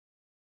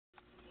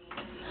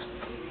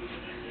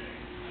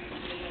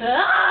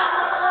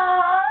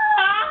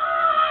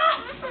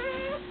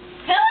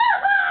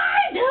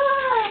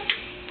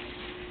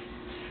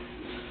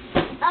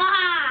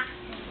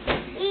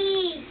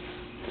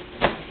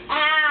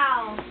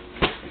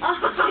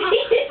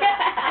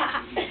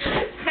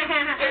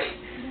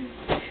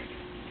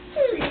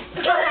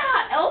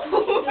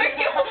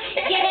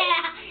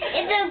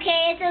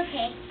It's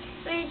okay.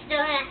 We're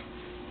still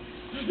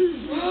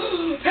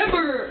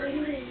Pepper!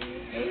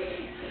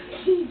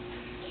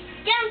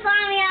 Don't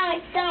climb me on my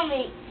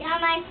stomach. On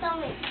my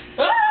stomach.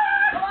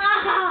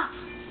 Ah!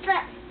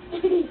 Stop.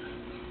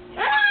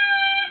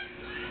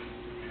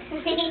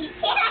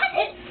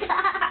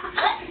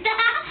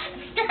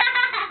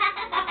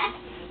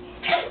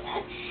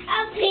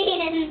 I'm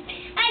peeing.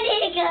 I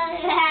need to go to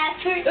the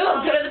bathroom. Oh,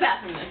 go to the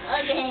bathroom then.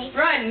 Okay.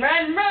 Run,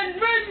 run, run,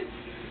 run!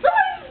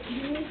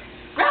 Run!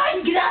 Run!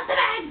 Get out the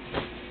bed!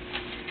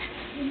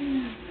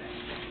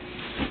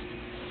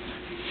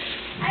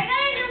 Are you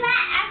going to do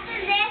that after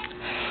this?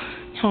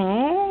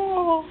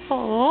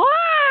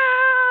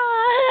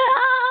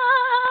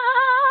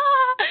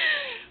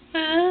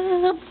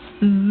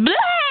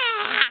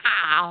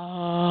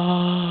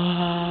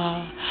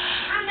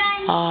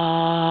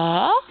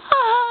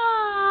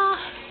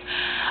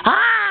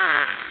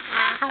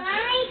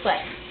 What?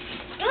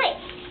 Do it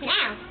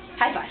now.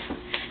 High five.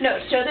 No,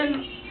 show them.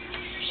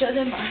 Show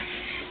them.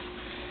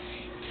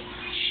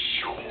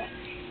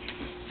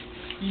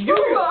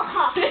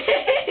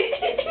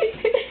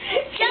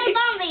 Show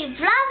me,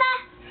 brother.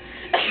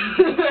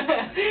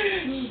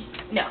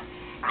 No.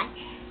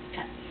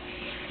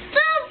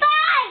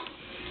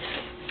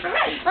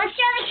 Let's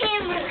show the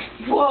camera.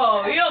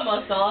 Whoa, you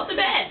almost fell off the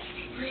bed.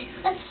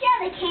 Let's show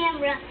the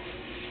camera.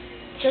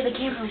 Show the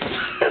camera.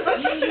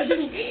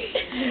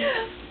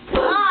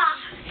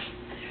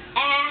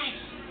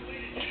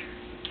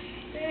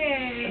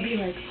 I'd be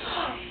like,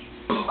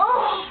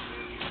 Oh.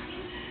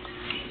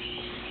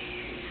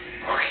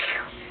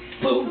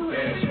 boom.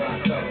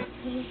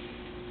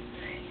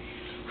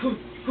 Hoo,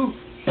 hoo,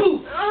 boo.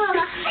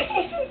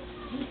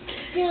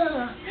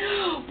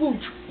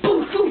 Boo, boo,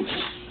 boo.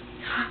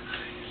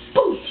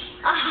 Boosh.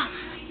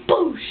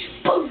 Boosh,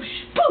 boosh,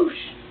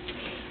 boosh.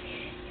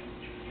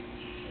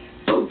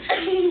 Boosh.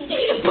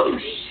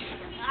 Boosh.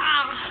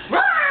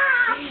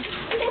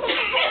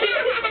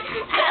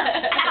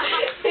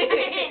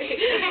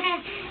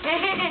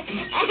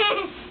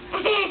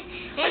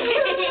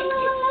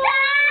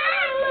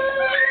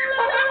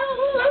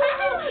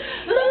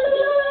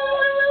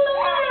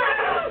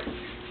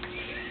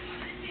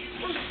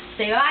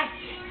 Say bye.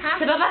 Huh?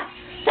 Say bye-bye.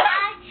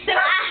 Say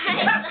bye.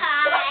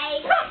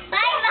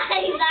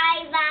 Say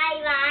bye.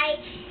 Bye.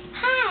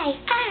 Hi,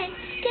 I'm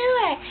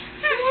Stuart.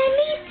 Let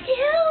me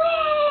do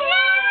it.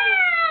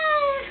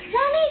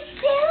 Let me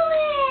do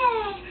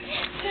it.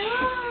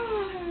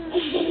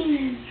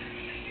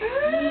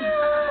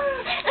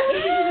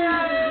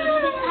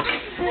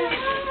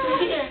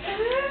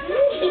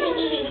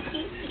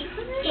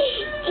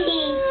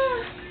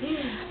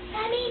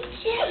 Let me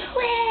do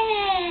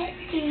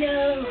it. No.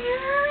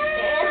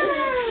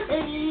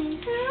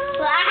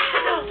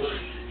 Wow.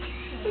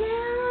 No.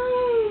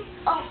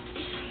 Oh.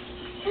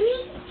 Let me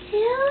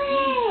do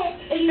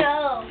it. No.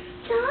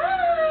 Stop.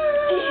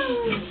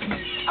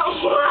 Oh,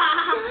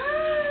 wow.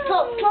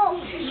 Stop.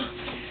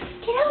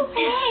 Get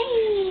away.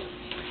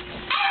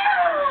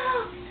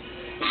 Ow.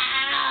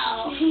 Ow.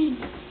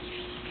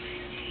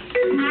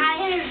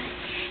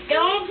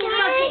 Don't put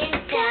my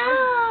pants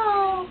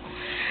down.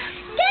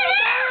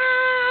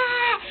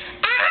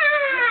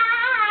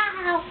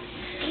 Ow.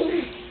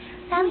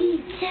 Let me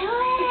do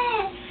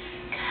it.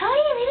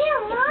 Codey, leave me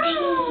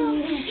alone.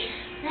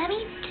 Let me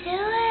do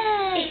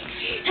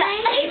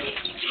it.